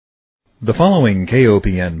The following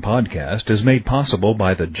KOPN podcast is made possible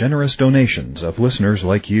by the generous donations of listeners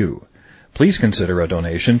like you. Please consider a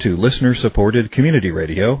donation to listener-supported community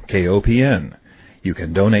radio, KOPN. You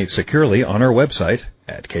can donate securely on our website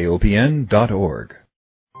at kopn.org.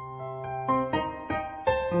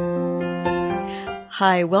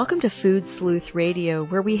 Hi, welcome to Food Sleuth Radio,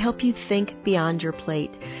 where we help you think beyond your plate.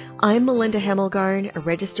 I'm Melinda Hemmelgarn, a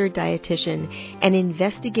registered dietitian and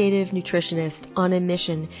investigative nutritionist on a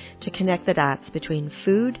mission to connect the dots between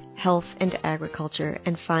food, health, and agriculture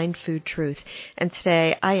and find food truth. And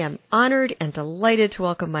today I am honored and delighted to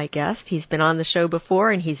welcome my guest. He's been on the show before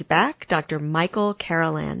and he's back, Dr. Michael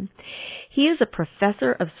Carolan. He is a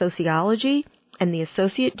professor of sociology and the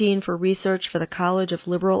Associate Dean for Research for the College of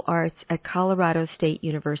Liberal Arts at Colorado State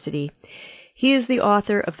University. He is the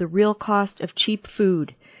author of The Real Cost of Cheap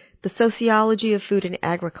Food, The Sociology of Food and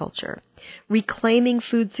Agriculture, Reclaiming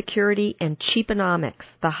Food Security and Cheaponomics,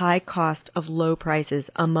 The High Cost of Low Prices,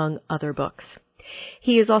 among other books.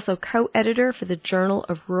 He is also co-editor for the Journal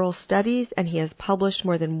of Rural Studies, and he has published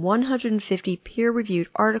more than 150 peer-reviewed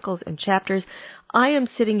articles and chapters. I am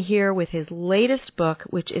sitting here with his latest book,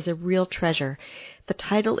 which is a real treasure. The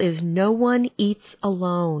title is No One Eats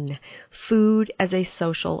Alone, Food as a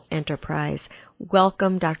Social Enterprise.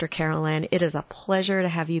 Welcome, Dr. Carolan. It is a pleasure to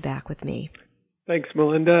have you back with me. Thanks,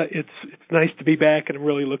 Melinda. It's nice to be back, and I'm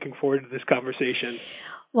really looking forward to this conversation.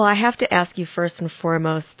 Well, I have to ask you first and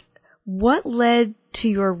foremost, what led to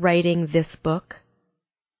your writing this book?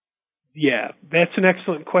 Yeah, that's an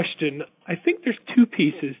excellent question. I think there's two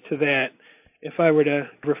pieces to that, if I were to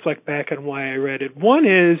reflect back on why I read it. One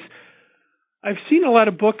is, I've seen a lot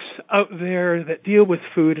of books out there that deal with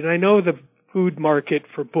food, and I know the food market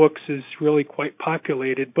for books is really quite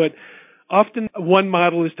populated, but often one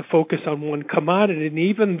model is to focus on one commodity, and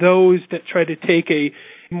even those that try to take a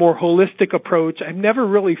more holistic approach, I've never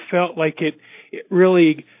really felt like it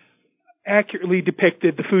really accurately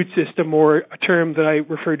depicted the food system, or a term that I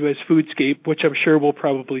refer to as foodscape, which I'm sure we'll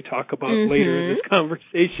probably talk about later in this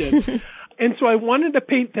conversation. And so I wanted to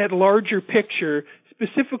paint that larger picture,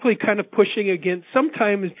 specifically kind of pushing against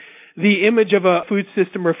sometimes the image of a food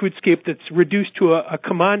system or a foodscape that's reduced to a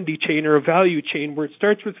commodity chain or a value chain, where it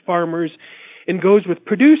starts with farmers and goes with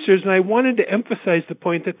producers. And I wanted to emphasize the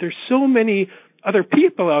point that there's so many other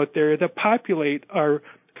people out there that populate our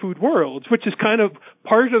food worlds, which is kind of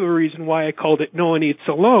part of the reason why I called it No One Eats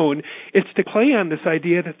Alone. It's to play on this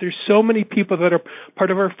idea that there's so many people that are part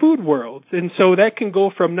of our food worlds. And so that can go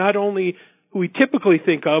from not only who we typically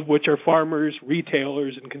think of, which are farmers,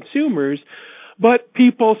 retailers, and consumers, but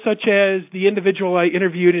people such as the individual I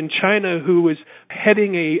interviewed in China who was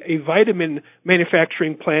heading a vitamin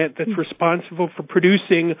manufacturing plant that's responsible for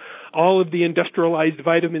producing all of the industrialized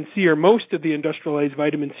vitamin C, or most of the industrialized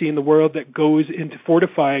vitamin C in the world, that goes into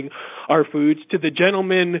fortifying our foods, to the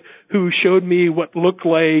gentleman who showed me what looked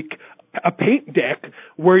like a paint deck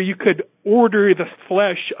where you could order the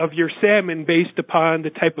flesh of your salmon based upon the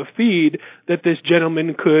type of feed that this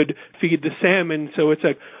gentleman could feed the salmon. So it's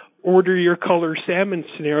a order your color salmon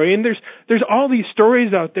scenario. And there's all these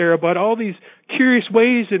stories out there about all these curious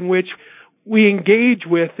ways in which we engage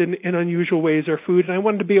with in unusual ways our food, and I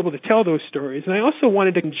wanted to be able to tell those stories. And I also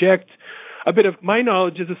wanted to inject a bit of my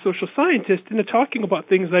knowledge as a social scientist into talking about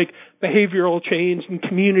things like behavioral change and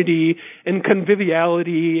community and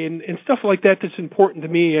conviviality and stuff like that that's important to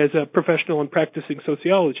me as a professional and practicing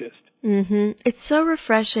sociologist. Mm-hmm. It's so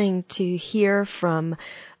refreshing to hear from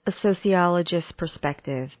a sociologist's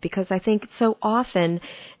perspective, because I think so often,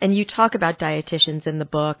 and you talk about dietitians in the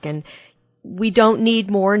book, and we don't need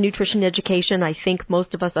more nutrition education. I think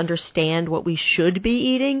most of us understand what we should be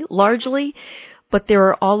eating, largely, but there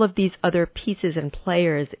are all of these other pieces and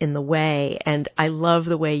players in the way, and I love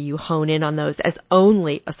the way you hone in on those, as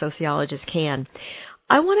only a sociologist can.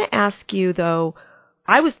 I want to ask you, though,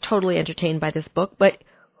 I was totally entertained by this book, but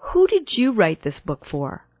who did you write this book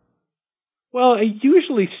for? Well, I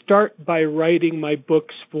usually start by writing my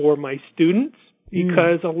books for my students,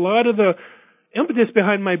 because a lot of the impetus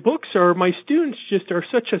behind my books are my students just are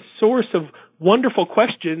such a source of wonderful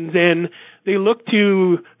questions, and they look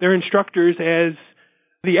to their instructors as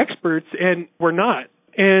the experts, and we're not.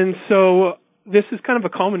 And so this is kind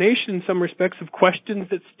of a culmination in some respects of questions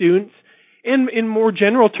that students, and in more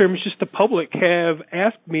general terms, just the public, have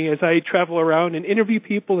asked me as I travel around and interview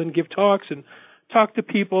people and give talks and talk to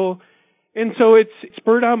people. And so it's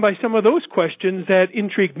spurred on by some of those questions that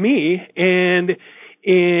intrigued me, and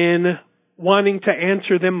in wanting to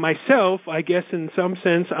answer them myself, I guess in some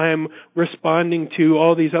sense I'm responding to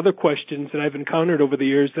all these other questions that I've encountered over the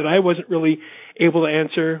years that I wasn't really able to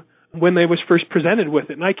answer when I was first presented with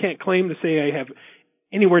it. And I can't claim to say I have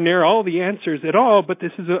anywhere near all the answers at all, but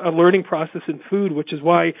this is a learning process in food, which is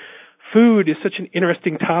why food is such an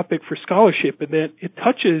interesting topic for scholarship, in that it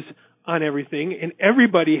touches on everything, and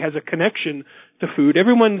everybody has a connection to food.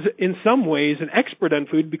 Everyone's in some ways an expert on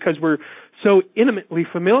food because we're so intimately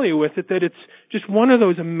familiar with it that it's just one of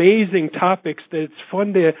those amazing topics that it's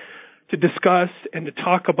fun to discuss and to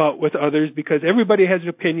talk about with others, because everybody has an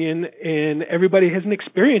opinion and everybody has an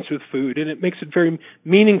experience with food, and it makes it very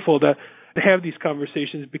meaningful to have these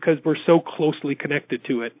conversations because we're so closely connected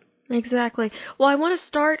to it. Exactly. Well, I want to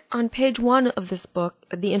start on page 1 of this book,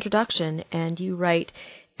 the introduction, and you write,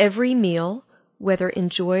 "Every meal, whether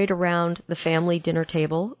enjoyed around the family dinner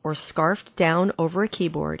table or scarfed down over a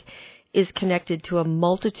keyboard, is connected to a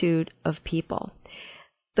multitude of people."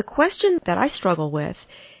 The question that I struggle with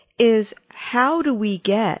is, how do we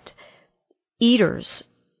get eaters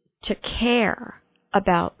to care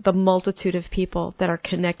about the multitude of people that are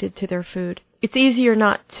connected to their food? It's easier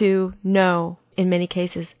not to know in many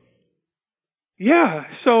cases. Yeah,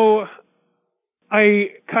 so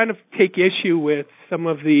I kind of take issue with some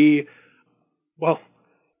of the, well,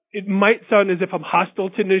 it might sound as if I'm hostile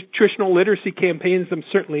to nutritional literacy campaigns. I'm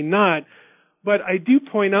certainly not. But I do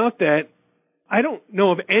point out that I don't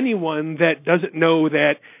know of anyone that doesn't know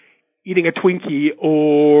that eating a Twinkie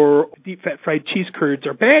or deep fat fried cheese curds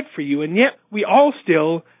are bad for you. And yet we all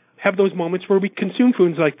still have those moments where we consume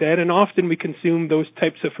foods like that. And often we consume those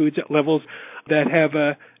types of foods at levels that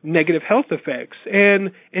have negative health effects.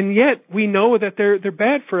 And yet we know that they're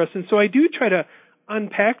bad for us. And so I do try to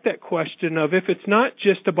unpack that question of, if it's not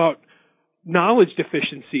just about knowledge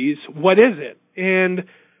deficiencies, what is it? And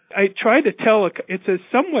I try to tell it's a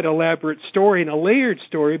somewhat elaborate story and a layered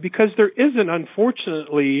story, because there isn't,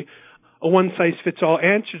 unfortunately, a one-size-fits-all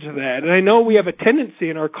answer to that. And I know we have a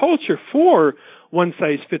tendency in our culture for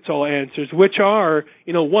one-size-fits-all answers, which are,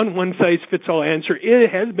 one-size-fits-all answer.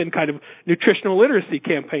 It has been kind of nutritional literacy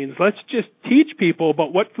campaigns. Let's just teach people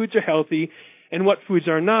about what foods are healthy and what foods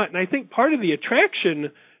are not. And I think part of the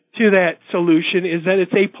attraction to that solution is that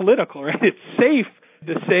it's apolitical, right? It's safe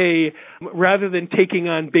to say, rather than taking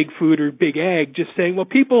on big food or big ag, just saying, well,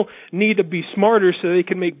 people need to be smarter so they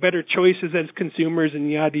can make better choices as consumers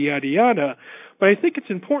and yada, yada, yada. But I think it's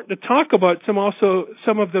important to talk about some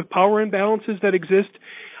of the power imbalances that exist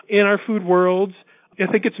in our food worlds.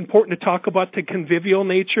 I think it's important to talk about the convivial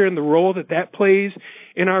nature and the role that plays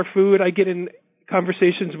in our food. I get in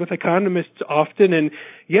conversations with economists often, and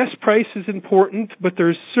yes, price is important, but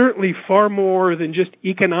there's certainly far more than just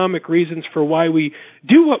economic reasons for why we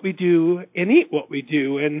do what we do and eat what we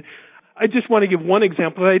do. And I just want to give one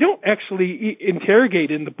example that I don't actually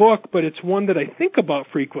interrogate in the book, but it's one that I think about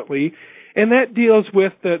frequently, and that deals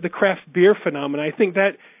with the craft beer phenomenon. I think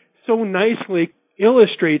that so nicely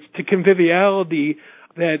illustrates the conviviality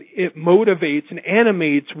that it motivates and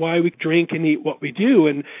animates why we drink and eat what we do.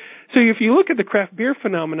 And so if you look at the craft beer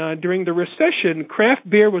phenomenon during the recession, craft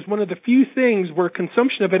beer was one of the few things where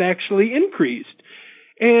consumption of it actually increased.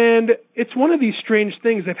 And it's one of these strange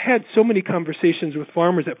things. I've had so many conversations with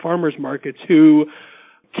farmers at farmers markets who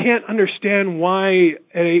can't understand why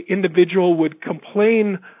an individual would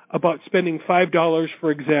complain about spending $5,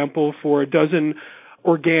 for example, for a dozen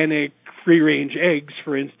organic free-range eggs,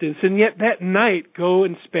 for instance, and yet that night go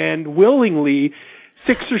and spend willingly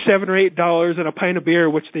 $6 or $7 or $8 on a pint of beer,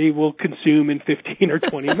 which they will consume in 15 or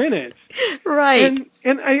 20 minutes. Right.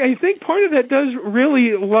 And I think part of that does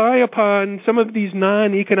really lie upon some of these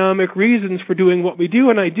non-economic reasons for doing what we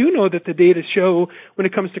do. And I do know that the data show, when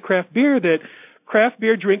it comes to craft beer, that craft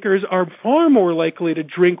beer drinkers are far more likely to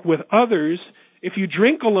drink with others. If you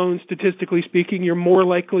drink alone, statistically speaking, you're more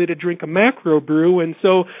likely to drink a macro brew. And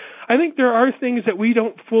so I think there are things that we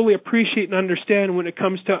don't fully appreciate and understand when it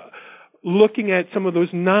comes to looking at some of those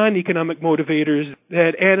non-economic motivators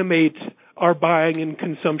that animate our buying and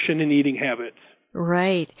consumption and eating habits.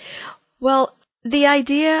 Right. Well, the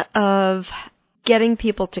idea of getting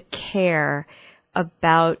people to care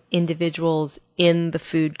about individuals in the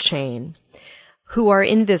food chain who are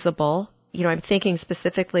invisible, I'm thinking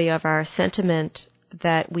specifically of our sentiment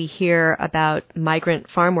that we hear about migrant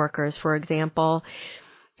farm workers, for example.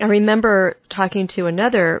 I remember talking to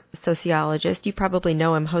another sociologist, you probably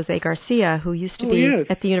know him, Jose Garcia, who used to be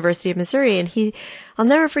at the University of Missouri, and I'll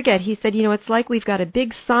never forget, he said, it's like we've got a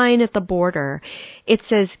big sign at the border. It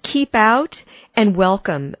says, keep out and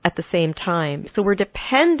welcome at the same time. So we're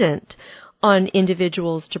dependent on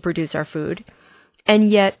individuals to produce our food, and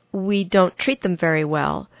yet we don't treat them very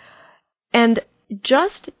well. And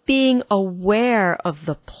just being aware of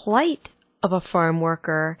the plight of a farm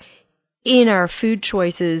worker in our food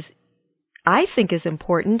choices, I think, is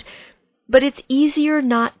important, but it's easier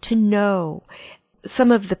not to know.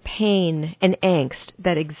 some of the pain and angst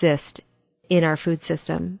that exist in our food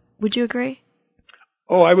system. Would you agree?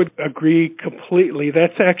 Oh, I would agree completely.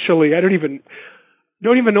 That's actually, I don't even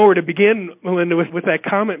know where to begin, Melinda, with that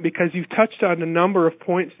comment, because you've touched on a number of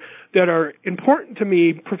points that are important to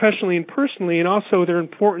me professionally and personally, and also they're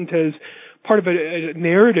important as part of a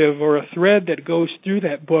narrative or a thread that goes through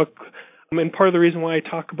that book. And part of the reason why I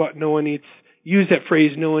talk about use that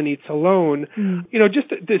phrase, no one eats alone, just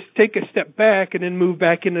to take a step back and then move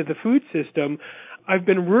back into the food system. I've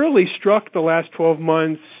been really struck the last 12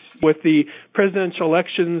 months with the presidential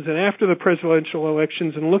elections and after the presidential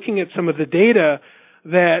elections, and looking at some of the data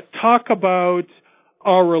that talk about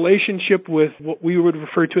our relationship with what we would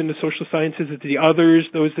refer to in the social sciences as the others,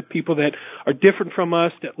 those the people that are different from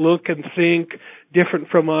us, that look and think different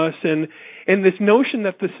from us, and this notion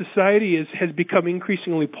that the society has become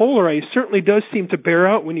increasingly polarized certainly does seem to bear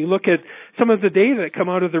out when you look at some of the data that come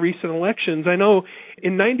out of the recent elections. I know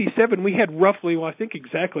in 97 we had roughly, I think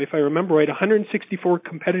exactly, if I remember right, 164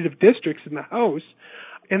 competitive districts in the House,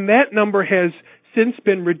 and that number has since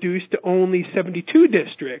been reduced to only 72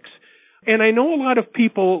 districts. And I know a lot of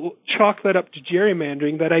people chalk that up to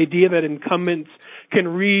gerrymandering, that idea that incumbents can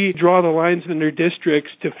redraw the lines in their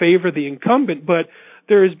districts to favor the incumbent, but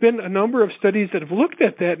there has been a number of studies that have looked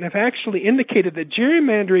at that and have actually indicated that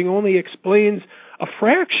gerrymandering only explains a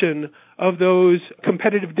fraction of those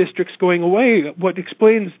competitive districts going away. What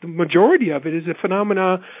explains the majority of it is a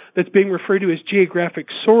phenomena that's being referred to as geographic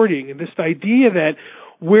sorting, and this idea that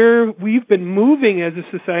where we've been moving as a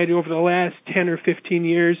society over the last 10 or 15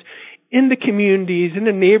 years into communities,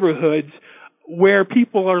 into neighborhoods where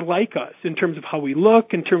people are like us in terms of how we look,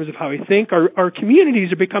 in terms of how we think. Our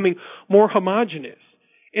communities are becoming more homogeneous.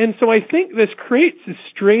 And so I think this creates a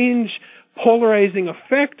strange polarizing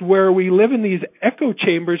effect where we live in these echo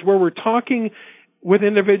chambers where we're talking with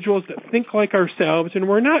individuals that think like ourselves, and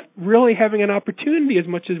we're not really having an opportunity as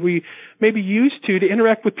much as we maybe used to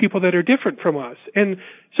interact with people that are different from us. And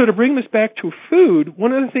so to bring this back to food,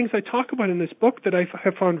 one of the things I talk about in this book that I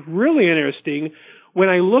have found really interesting, when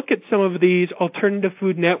I look at some of these alternative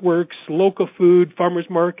food networks, local food, farmers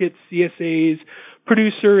markets, CSAs,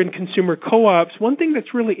 producer and consumer co-ops, one thing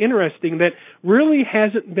that's really interesting that really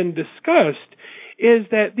hasn't been discussed is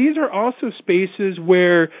that these are also spaces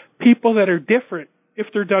where people that are different, if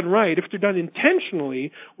they're done right, if they're done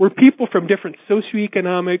intentionally, where people from different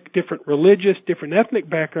socioeconomic, different religious, different ethnic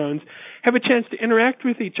backgrounds have a chance to interact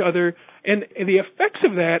with each other, and the effects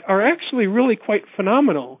of that are actually really quite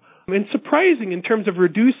phenomenal and surprising in terms of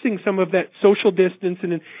reducing some of that social distance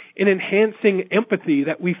and enhancing empathy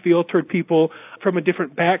that we feel toward people from a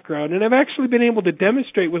different background. And I've actually been able to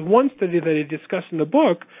demonstrate with one study that I discuss in the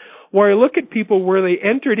book, where I look at people where they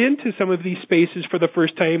entered into some of these spaces for the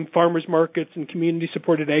first time, farmers markets and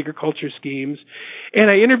community-supported agriculture schemes, and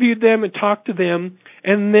I interviewed them and talked to them,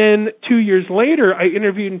 and then 2 years later, I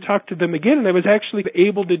interviewed and talked to them again, and I was actually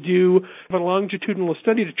able to do a longitudinal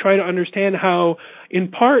study to try to understand how, in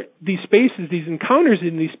part, these spaces, these encounters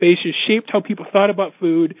in these spaces shaped how people thought about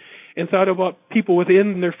food and thought about people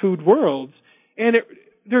within their food worlds. And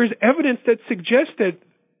there's evidence that suggests that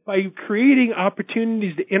by creating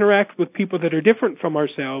opportunities to interact with people that are different from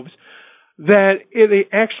ourselves, that they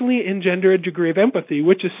actually engender a degree of empathy,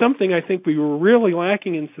 which is something I think we were really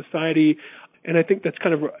lacking in society. And I think that's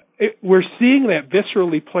we're seeing that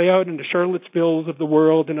viscerally play out in the Charlottesvilles of the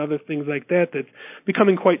world and other things like that. That's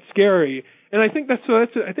becoming quite scary. And I think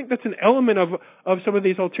that's an element of some of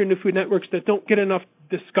these alternative food networks that don't get enough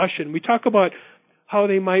discussion. We talk about how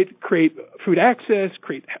they might create food access,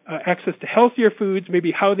 create access to healthier foods, maybe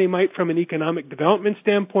how they might, from an economic development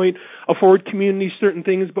standpoint, afford communities certain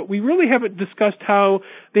things, but we really haven't discussed how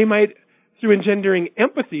they might, through engendering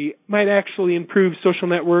empathy, might actually improve social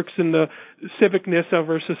networks and the civicness of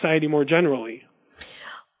our society more generally.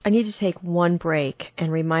 I need to take one break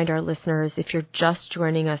and remind our listeners, if you're just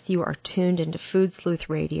joining us, you are tuned into Food Sleuth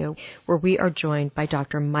Radio, where we are joined by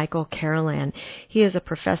Dr. Michael Carolan. He is a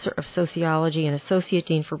professor of sociology and associate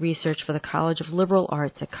dean for research for the College of Liberal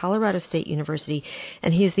Arts at Colorado State University,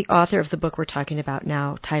 and he is the author of the book we're talking about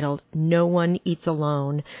now, titled No One Eats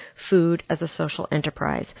Alone, Food as a Social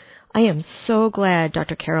Enterprise. I am so glad,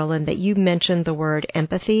 Dr. Carolan, that you mentioned the word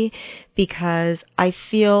empathy, because I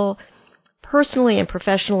feel personally and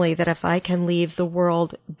professionally that if I can leave the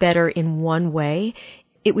world better in one way,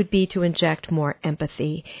 it would be to inject more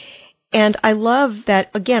empathy. And I love that,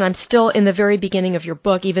 again, I'm still in the very beginning of your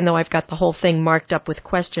book, even though I've got the whole thing marked up with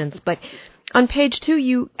questions. But on page 2,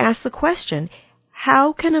 you ask the question,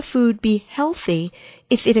 how can a food be healthy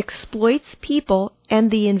if it exploits people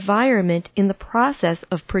and the environment in the process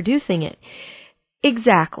of producing it?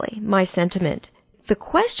 Exactly, my sentiment. The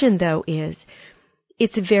question, though, is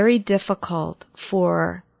it's very difficult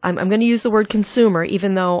for, I'm going to use the word consumer,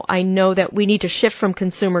 even though I know that we need to shift from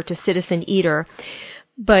consumer to citizen eater,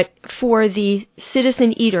 but for the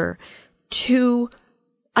citizen eater to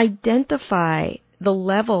identify the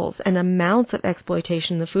levels and amounts of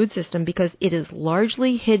exploitation in the food system because it is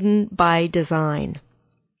largely hidden by design.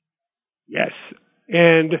 Yes.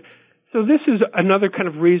 And so this is another kind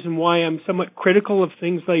of reason why I'm somewhat critical of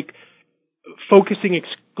things like focusing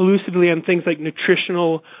exclusively on things like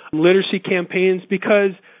nutritional literacy campaigns,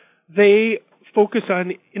 because they focus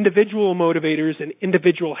on individual motivators and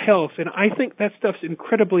individual health. And I think that stuff's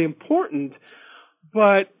incredibly important.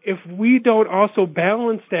 But if we don't also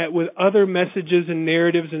balance that with other messages and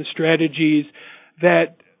narratives and strategies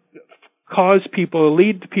that cause people,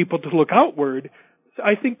 lead people to look outward,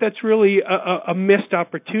 I think that's really a missed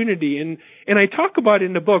opportunity. And I talk about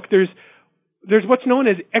in the book, there's what's known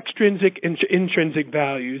as extrinsic and intrinsic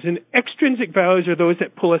values. And extrinsic values are those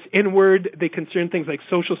that pull us inward. They concern things like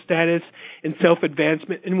social status and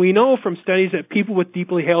self-advancement. And we know from studies that people with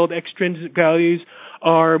deeply held extrinsic values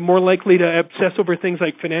are more likely to obsess over things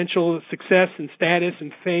like financial success and status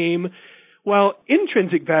and fame. While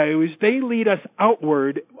intrinsic values, they lead us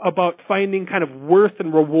outward about finding kind of worth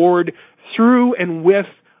and reward through and with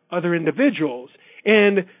other individuals.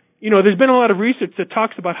 And, there's been a lot of research that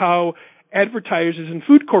talks about how advertisers and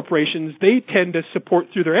food corporations, they tend to support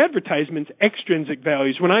through their advertisements extrinsic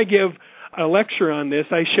values. When I give a lecture on this,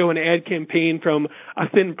 I show an ad campaign from a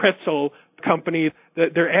thin pretzel company.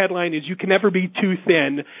 Their ad line is, "You can never be too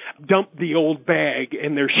thin, dump the old bag,"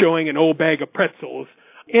 and they're showing an old bag of pretzels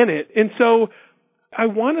in it. And so I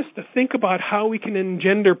want us to think about how we can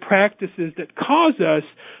engender practices that cause us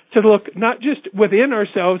to look not just within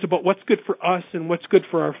ourselves about what's good for us and what's good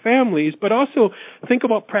for our families, but also think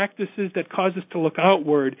about practices that cause us to look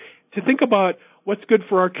outward, to think about what's good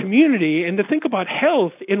for our community, and to think about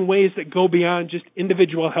health in ways that go beyond just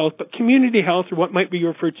individual health, but community health, or what might be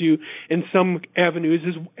referred to in some avenues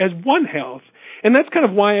as One Health. And that's kind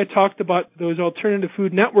of why I talked about those alternative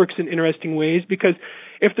food networks in interesting ways, because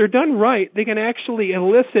if they're done right, they can actually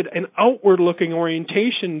elicit an outward-looking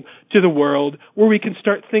orientation to the world where we can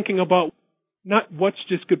start thinking about not what's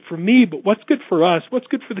just good for me, but what's good for us, what's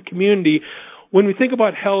good for the community. When we think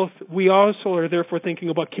about health, we also are therefore thinking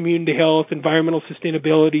about community health, environmental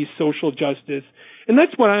sustainability, social justice. And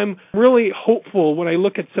that's what I'm really hopeful when I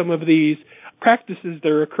look at some of these practices that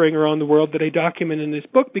are occurring around the world that I document in this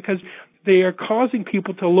book, because they are causing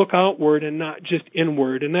people to look outward and not just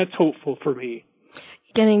inward, and that's hopeful for me.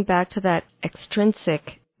 Getting back to that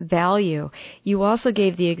extrinsic value, you also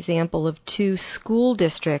gave the example of 2 school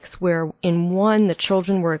districts where in one the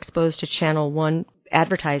children were exposed to Channel 1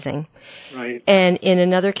 advertising, right, and in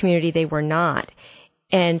another community they were not.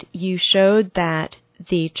 And you showed that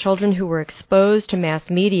the children who were exposed to mass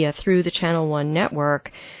media through the Channel 1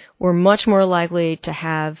 network were much more likely to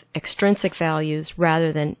have extrinsic values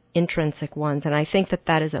rather than intrinsic ones. And I think that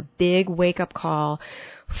that is a big wake-up call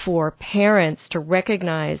for parents to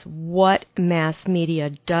recognize what mass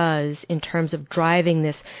media does in terms of driving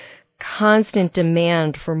this constant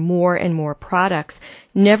demand for more and more products,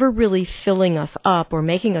 never really filling us up or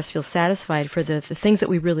making us feel satisfied for the things that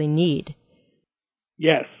we really need.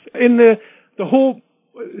 Yes. And the whole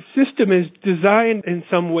system is designed in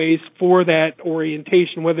some ways for that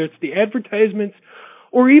orientation, whether it's the advertisements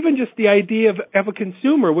or even just the idea of a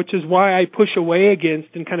consumer, which is why I push away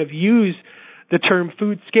against and kind of use the term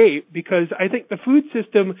foodscape, because I think the food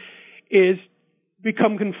system is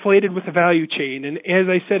become conflated with a value chain. And as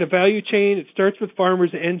I said, a value chain, it starts with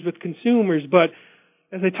farmers and ends with consumers. But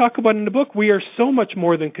as I talk about in the book, we are so much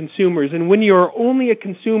more than consumers. And when you're only a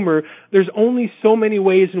consumer, there's only so many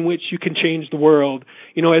ways in which you can change the world.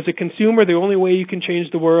 As a consumer, the only way you can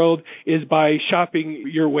change the world is by shopping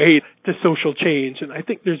your way to social change. And I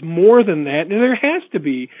think there's more than that, and there has to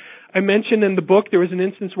be. I mentioned in the book there was an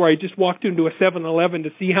instance where I just walked into a 7-Eleven to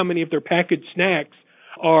see how many of their packaged snacks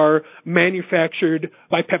are manufactured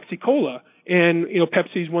by Pepsi-Cola. And,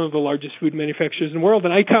 Pepsi is one of the largest food manufacturers in the world.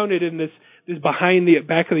 And I counted in this behind the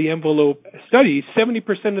back of the envelope study,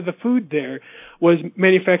 70% of the food there was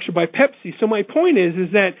manufactured by Pepsi. So my point is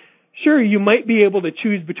that, sure, you might be able to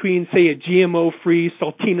choose between, say, a GMO-free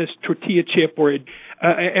Saltinas tortilla chip or a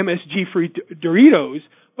MSG-free Doritos,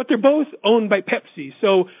 but they're both owned by Pepsi.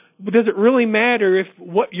 So does it really matter if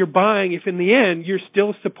what you're buying, if in the end you're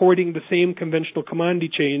still supporting the same conventional commodity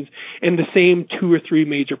chains and the same 2 or 3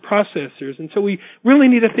 major processors? And so we really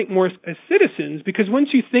need to think more as citizens, because once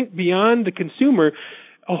you think beyond the consumer,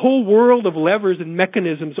 a whole world of levers and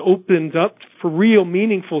mechanisms opens up for real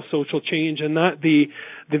meaningful social change and not the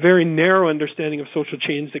very narrow understanding of social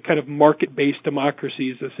change that kind of market-based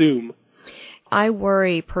democracies assume. I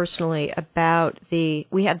worry personally about we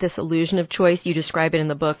have this illusion of choice. You describe it in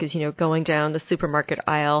the book as, going down the supermarket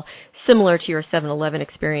aisle, similar to your 7-Eleven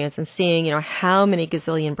experience, and seeing, how many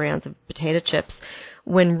gazillion brands of potato chips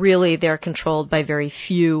when really they're controlled by very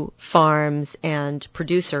few farms and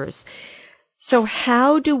producers. So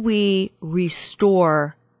how do we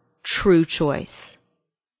restore true choice?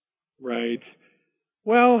 Right.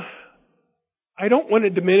 Well, I don't want to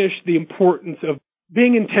diminish the importance of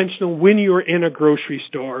being intentional when you're in a grocery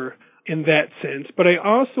store in that sense, but I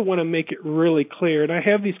also want to make it really clear, and I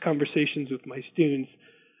have these conversations with my students,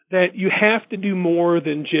 that you have to do more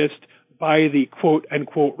than just buy the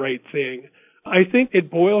quote-unquote right thing. I think it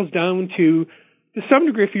boils down to some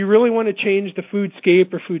degree, if you really want to change the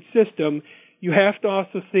foodscape or food system, you have to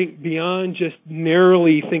also think beyond just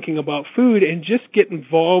narrowly thinking about food and just get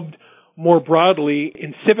involved more broadly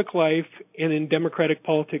in civic life and in democratic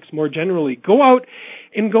politics more generally. Go out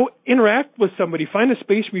and go interact with somebody. Find a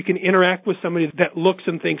space where you can interact with somebody that looks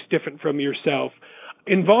and thinks different from yourself.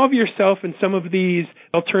 Involve yourself in some of these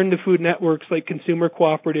alternative food networks like consumer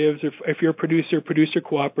cooperatives, or if you're a producer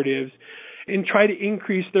cooperatives, and try to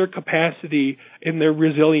increase their capacity and their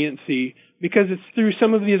resiliency, because it's through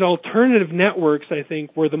some of these alternative networks, I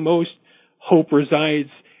think, where the most hope resides.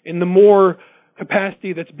 And the more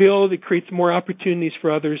capacity that's built, it creates more opportunities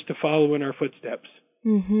for others to follow in our footsteps.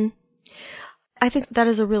 Mm-hmm. I think that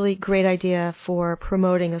is a really great idea for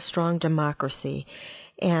promoting a strong democracy.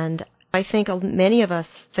 And I think many of us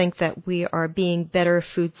think that we are being better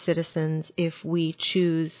food citizens if we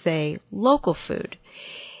choose, say, local food.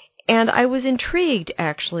 And I was intrigued,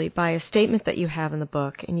 actually, by a statement that you have in the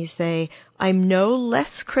book. And you say, I'm no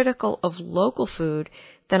less critical of local food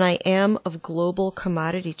than I am of global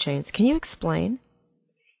commodity chains. Can you explain?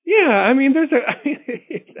 Yeah, I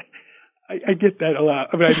get that a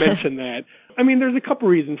lot. I mentioned that. There's a couple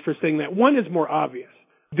reasons for saying that. One is more obvious.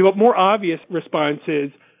 The more obvious response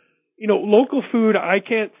is, local food, I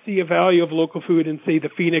can't see a value of local food in, say, the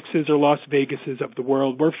Phoenixes or Las Vegases of the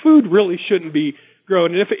world, where food really shouldn't be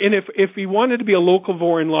grown. And if you wanted to be a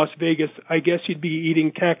locavore in Las Vegas, I guess you'd be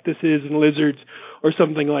eating cactuses and lizards or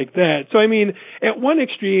something like that. So, at one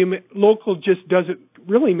extreme, local just doesn't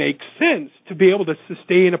really make sense. To be able to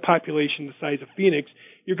sustain a population the size of Phoenix,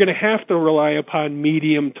 you're going to have to rely upon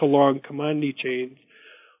medium to long commodity chains.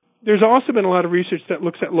 There's also been a lot of research that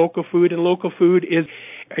looks at local food, and local food is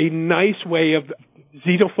a nice way of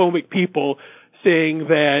xenophobic people saying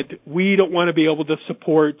that we don't want to be able to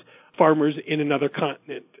support farmers in another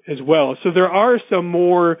continent as well. So there are some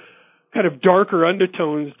more kind of darker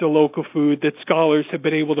undertones to local food that scholars have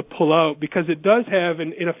been able to pull out, because it does have,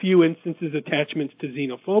 in a few instances, attachments to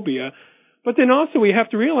xenophobia. But then also we have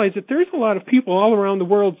to realize that there's a lot of people all around the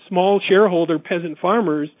world, small shareholder peasant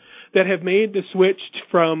farmers, that have made the switch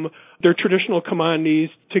from their traditional commodities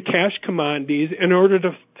to cash commodities in order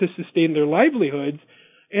to sustain their livelihoods.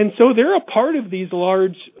 And so they're a part of these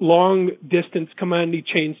large, long-distance commodity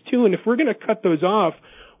chains, too. And if we're going to cut those off,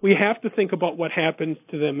 we have to think about what happens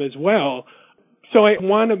to them as well. So I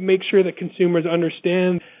want to make sure that consumers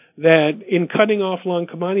understand that in cutting off long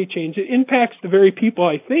commodity chains, it impacts the very people,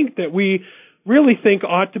 I think, that we really think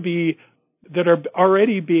ought to be, that are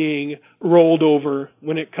already being rolled over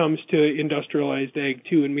when it comes to industrialized ag,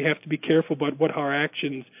 too. And we have to be careful about what our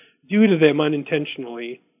actions do to them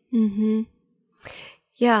unintentionally. Mm-hmm.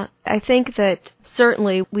 Yeah, I think that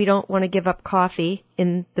certainly we don't want to give up coffee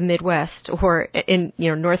in the Midwest or in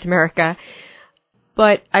North America.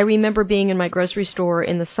 But I remember being in my grocery store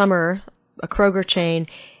in the summer, a Kroger chain,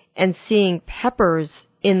 and seeing peppers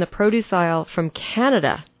in the produce aisle from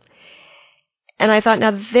Canada. And I thought,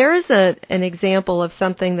 now there's an example of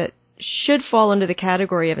something that should fall under the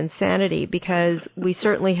category of insanity, because we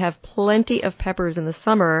certainly have plenty of peppers in the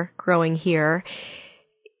summer growing here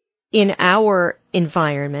in our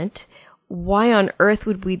environment. Why on earth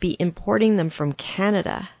would we be importing them from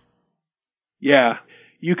Canada? Yeah,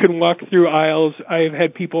 you can walk through aisles. I've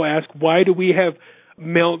had people ask, why do we have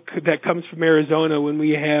milk that comes from Arizona when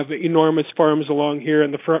we have enormous farms along here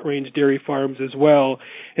and the Front Range dairy farms as well?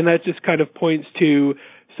 And that just kind of points to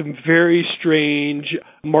some very strange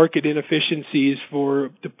market inefficiencies,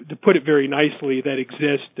 to put it very nicely, that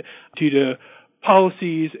exist due to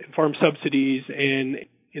policies and farm subsidies and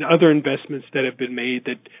other investments that have been made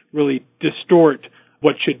that really distort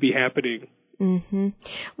what should be happening. Mm-hmm.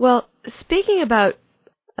 Well, speaking about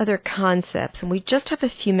other concepts, and we just have a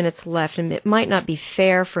few minutes left, and it might not be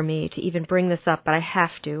fair for me to even bring this up, but I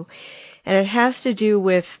have to. And it has to do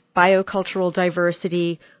with biocultural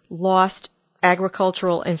diversity, lost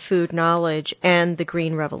agricultural and food knowledge, and the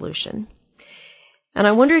Green Revolution. And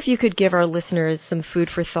I wonder if you could give our listeners some food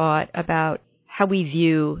for thought about how we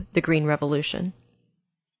view the Green Revolution.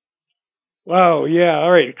 Wow, yeah,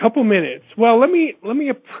 all right, a couple minutes. Well, let me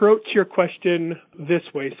approach your question this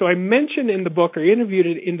way. So I mentioned in the book, I interviewed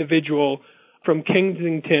an individual from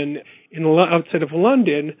Kensington outside of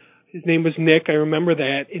London. His name was Nick, I remember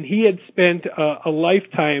that, and he had spent a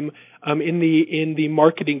lifetime in the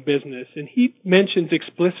marketing business. And he mentions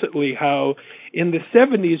explicitly how in the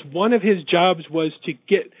 70s, one of his jobs was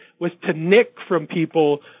to nick from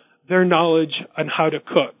people their knowledge on how to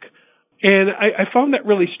cook. And I found that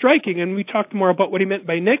really striking, and we talked more about what he meant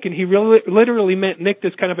by nick, and he literally meant nick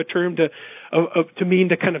as kind of a term to mean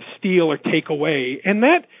to kind of steal or take away. And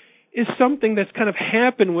that is something that's kind of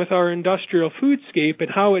happened with our industrial foodscape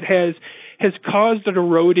and how it has caused an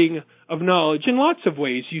eroding of knowledge in lots of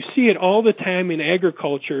ways. You see it all the time in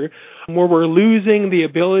agriculture, where we're losing the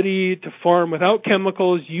ability to farm without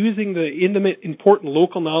chemicals, using the intimate, important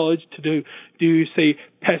local knowledge to do say,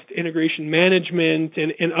 pest integration management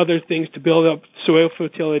and other things to build up soil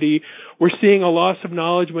fertility. We're seeing a loss of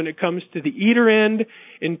knowledge when it comes to the eater end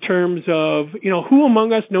in terms of, who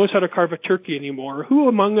among us knows how to carve a turkey anymore? Who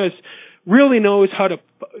among us really knows how to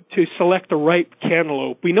select the right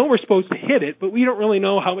cantaloupe? We know we're supposed to hit it, but we don't really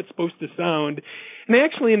know how it's supposed to sound. And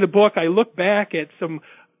actually in the book, I look back at some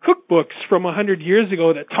cookbooks from 100 years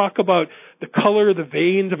ago that talk about the color the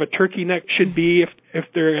veins of a turkey neck should be if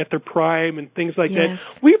they're at their prime and things like that.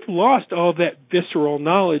 We've lost all that visceral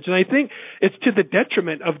knowledge, and I think it's to the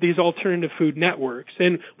detriment of these alternative food networks.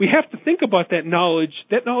 And we have to think about that knowledge.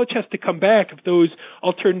 That knowledge has to come back if those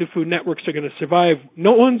alternative food networks are going to survive.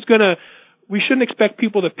 We shouldn't expect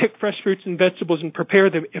people to pick fresh fruits and vegetables and prepare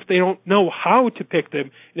them if they don't know how to pick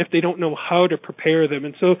them and if they don't know how to prepare them.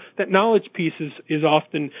 And so that knowledge piece is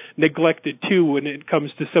often neglected too when it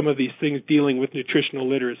comes to some of these things dealing with nutritional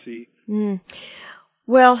literacy.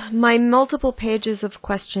 Well, my multiple pages of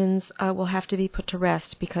questions will have to be put to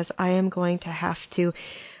rest because I am going to have to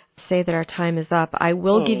say that our time is up. I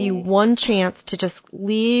will give you one chance to just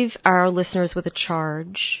leave our listeners with a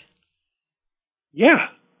charge. Yeah,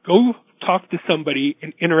 go talk to somebody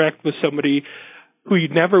and interact with somebody whom you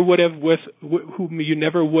never would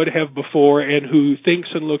have before and who thinks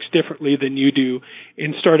and looks differently than you do,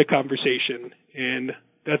 and start a conversation. And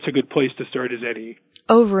that's a good place to start as any.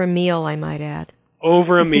 Over a meal, I might add.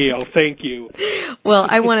 Over a meal. Thank you. Well,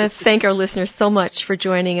 I want to thank our listeners so much for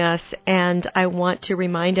joining us, and I want to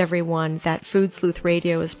remind everyone that Food Sleuth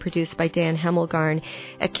Radio is produced by Dan Hemmelgarn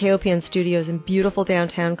at KOPN Studios in beautiful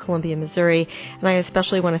downtown Columbia, Missouri, and I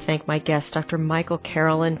especially want to thank my guest, Dr. Michael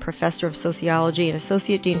Carolyn, Professor of Sociology and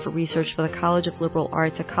Associate Dean for Research for the College of Liberal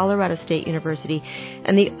Arts at Colorado State University,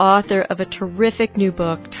 and the author of a terrific new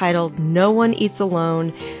book titled No One Eats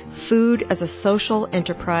Alone, Food as a Social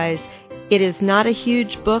Enterprise. It is not a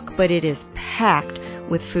huge book, but it is packed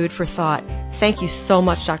with food for thought. Thank you so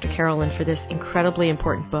much, Dr. Carolyn, for this incredibly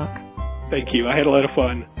important book. Thank you. I had a lot of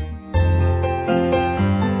fun.